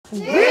We're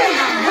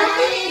not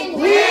nothing,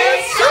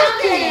 we're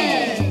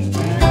something!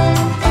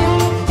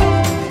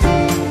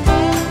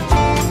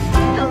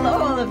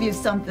 Hello, all of you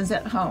somethings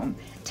at home.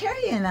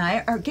 Terry and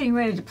I are getting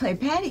ready to play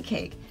patty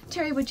cake.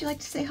 Terry, would you like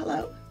to say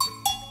hello?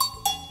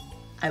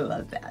 I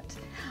love that.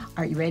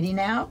 Are you ready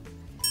now?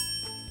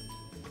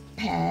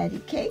 Patty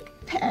cake,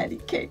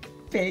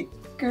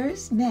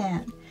 baker's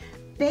man.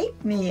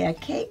 Bake me a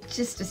cake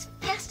just as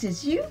fast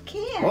as you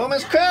can. Oh,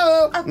 Miss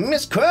Crow!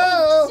 Miss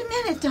Crow! Just a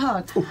minute,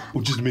 dog.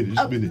 Oh, just a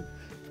minute,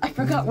 I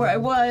forgot where I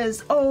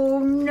was. Oh,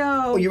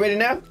 no. Oh, you ready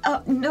now?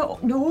 No.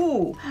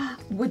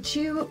 We're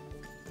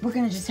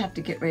gonna just have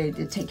to get ready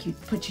to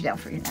put you down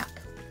for your nap.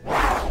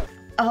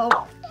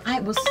 Oh,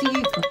 I will see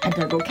you. I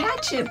better go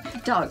catch him.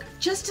 Dog,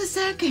 just a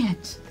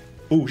second.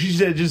 Oh, she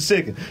said just a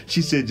second.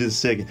 She said just a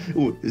second.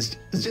 Oh, it's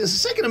just a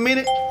second, a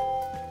minute.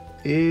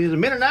 Is a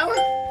minute an hour?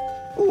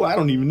 Oh, I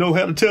don't even know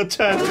how to tell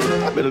time.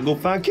 I better go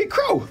find Kid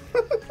Crow.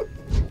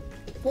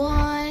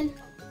 1,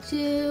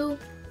 2,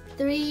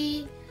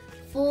 3,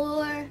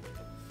 4,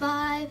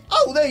 5.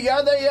 Oh, there you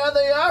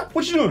are.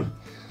 What you doing?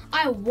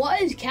 I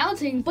was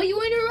counting, but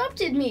you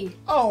interrupted me.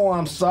 Oh,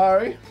 I'm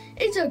sorry.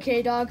 It's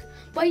okay, dog.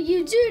 But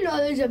you do know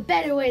there's a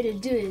better way to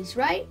do this,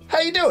 right? How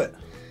you do it?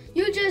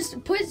 You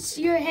just put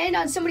your hand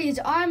on somebody's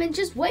arm and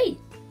just wait.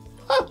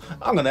 Huh,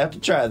 I'm gonna have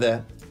to try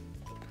that.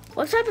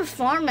 What type of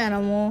farm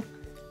animal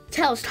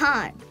tells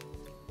time?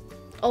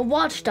 A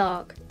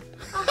watchdog.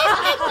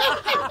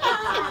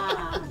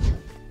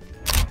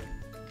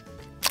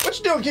 What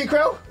you doing, Kid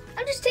Crow?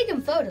 I'm just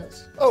taking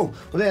photos. Oh,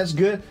 well, that's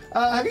good.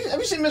 Have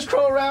you seen Miss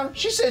Crow around?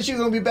 She said she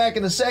was gonna be back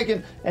in a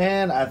second,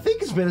 and I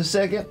think it's been a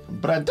second,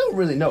 but I don't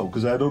really know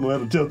because I don't know how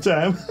to tell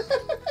time.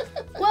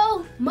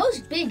 Well,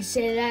 most bigs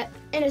say that,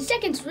 and a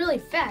second's really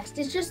fast.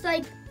 It's just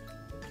like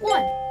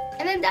 1,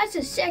 and then that's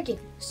a second.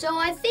 So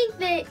I think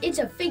that it's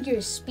a figure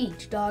of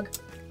speech, dog.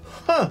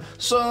 Huh,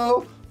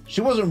 so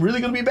she wasn't really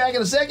gonna be back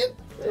in a second?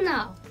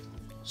 No.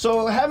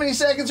 So how many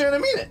seconds are in a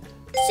minute?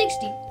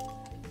 60.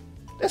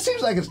 That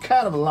seems like it's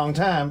kind of a long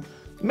time.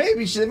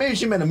 Maybe she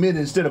meant a minute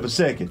instead of a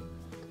second.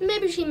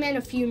 Maybe she meant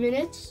a few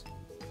minutes.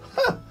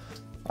 Huh,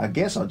 I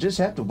guess I'll just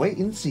have to wait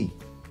and see.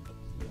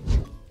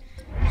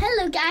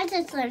 Hello guys,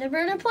 it's Little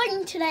Bird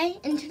reporting today,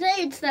 and today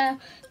it's the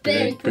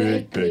Big of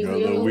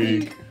the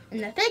Week. And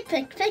the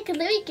big of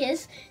the week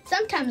is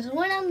sometimes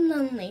when I'm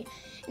lonely.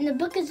 And the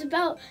book is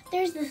about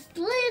there's this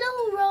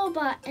little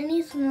robot and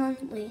he's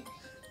lonely.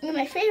 And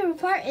my favorite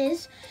part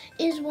is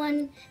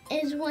when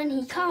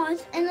he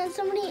calls and then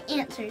somebody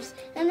answers,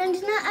 and then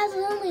he's not as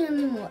lonely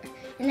anymore.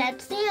 And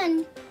that's the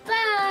end.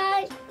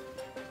 Bye.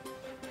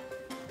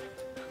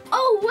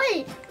 Oh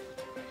wait,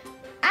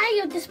 I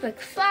give this book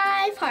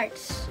 5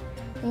 hearts.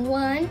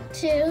 1,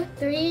 2,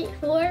 3,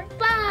 4,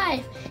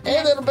 5.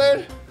 Hey, little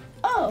bird.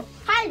 Oh,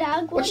 hi,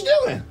 dog. What you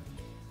doing?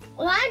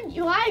 Well,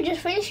 I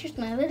just finished with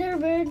my Little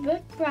Bird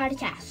book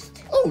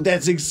broadcast. Oh,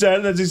 that's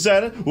exciting.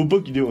 What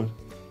book you doing?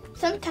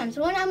 Sometimes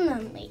when I'm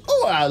lonely.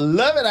 Oh, I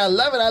love it.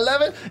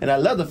 And I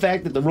love the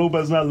fact that the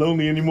robot's not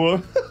lonely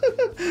anymore.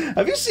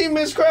 Have you seen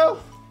Miss Crow?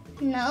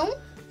 No?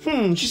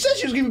 She said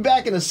she was going to be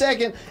back in a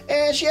second,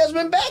 and she hasn't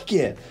been back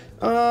yet.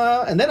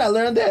 And then I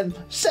learned that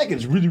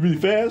second's really, really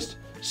fast.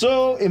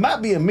 So it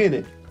might be a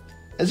minute.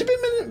 Has it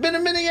been a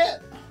minute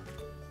yet?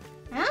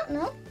 I don't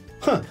know.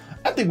 Huh,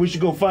 I think we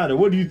should go find her.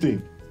 What do you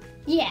think?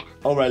 Yeah.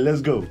 All right,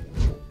 let's go.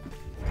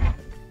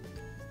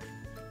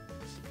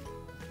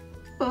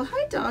 Well,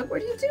 hi, dog.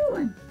 What are you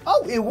doing?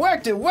 Oh, it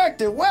worked.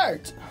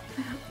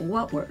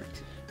 What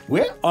worked?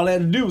 Well, all I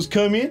had to do was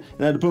come in,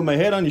 and I had to put my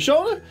head on your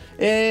shoulder,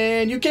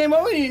 and you came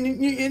over,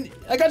 and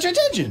I got your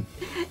attention.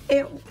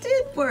 It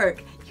did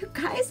work. You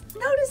guys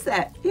noticed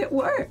that. It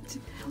worked.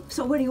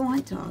 So what do you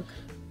want, dog?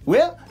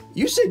 Well,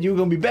 you said you were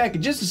going to be back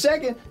in just a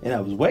second, and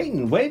I was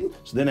waiting.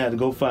 So then I had to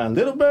go find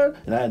Little Bird,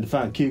 and I had to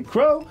find Kid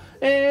Crow,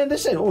 and they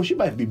said, oh, she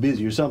might be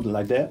busy or something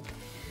like that.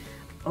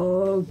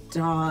 Oh,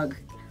 dog.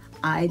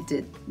 I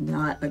did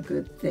not a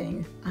good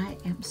thing. I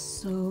am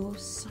so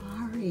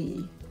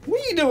sorry. What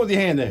are you doing with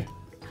your hand there?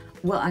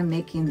 Well, I'm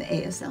making the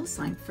ASL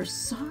sign for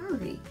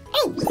sorry.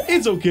 Oh,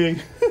 it's okay.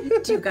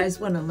 Do you guys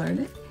want to learn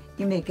it?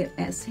 You make an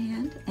S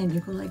hand, and you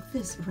go like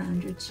this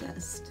around your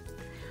chest.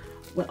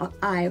 Well,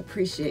 I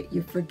appreciate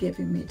you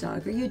forgiving me,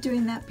 dog. Are you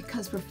doing that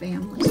because we're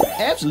family?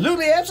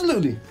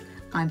 Absolutely.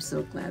 I'm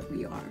so glad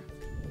we are.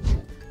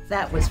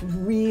 That was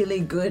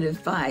really good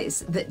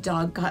advice that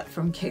dog got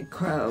from Kid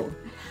Crow.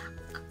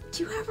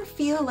 Do you ever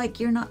feel like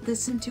you're not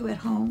listened to at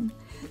home?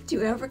 Do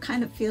you ever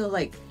kind of feel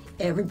like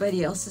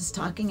everybody else is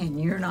talking and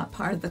you're not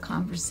part of the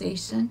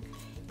conversation?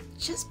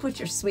 Just put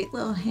your sweet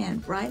little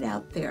hand right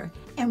out there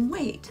and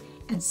wait,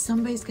 and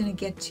somebody's gonna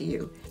get to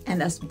you.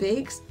 And us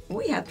bigs,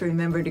 we have to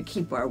remember to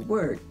keep our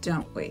word,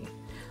 don't we?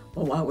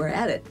 Well, while we're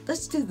at it,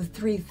 let's do the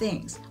 3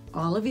 things.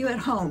 All of you at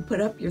home, put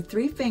up your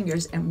 3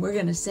 fingers and we're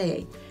gonna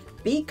say,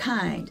 be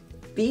kind,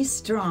 be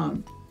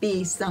strong,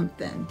 be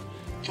something.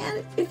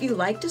 And if you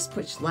like, just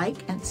push like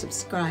and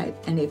subscribe.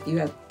 And if you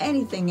have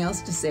anything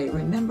else to say,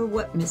 remember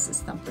what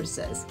Mrs. Thumper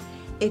says.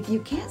 If you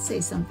can't say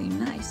something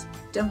nice,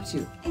 don't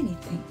do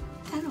anything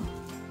at all.